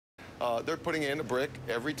they're putting in a brick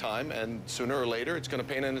every time, and sooner or later, it's going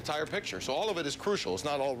to paint an entire picture. So all of it is crucial. It's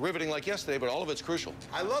not all riveting like yesterday, but all of it's crucial.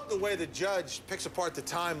 I love the way the judge picks apart the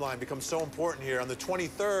timeline, becomes so important here. On the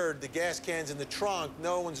 23rd, the gas can's in the trunk.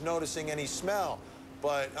 No one's noticing any smell.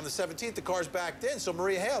 But on the 17th, the car's backed in. So,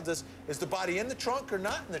 Maria Hale, is the body in the trunk or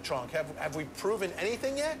not in the trunk? Have we proven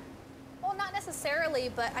anything yet? Well, not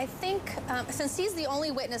necessarily, but I think since he's the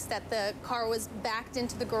only witness that the car was backed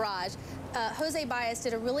into the garage, Jose Baez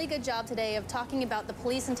did a really good job today of talking about the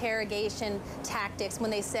police interrogation tactics when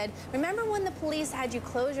they said, remember when the police had you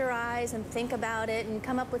close your eyes and think about it and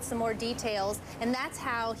come up with some more details? And that's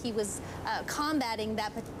how he was combating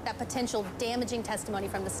that potential damaging testimony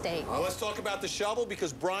from the state. Let's talk about the shovel,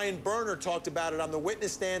 because Brian Berner talked about it on the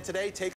witness stand today. Take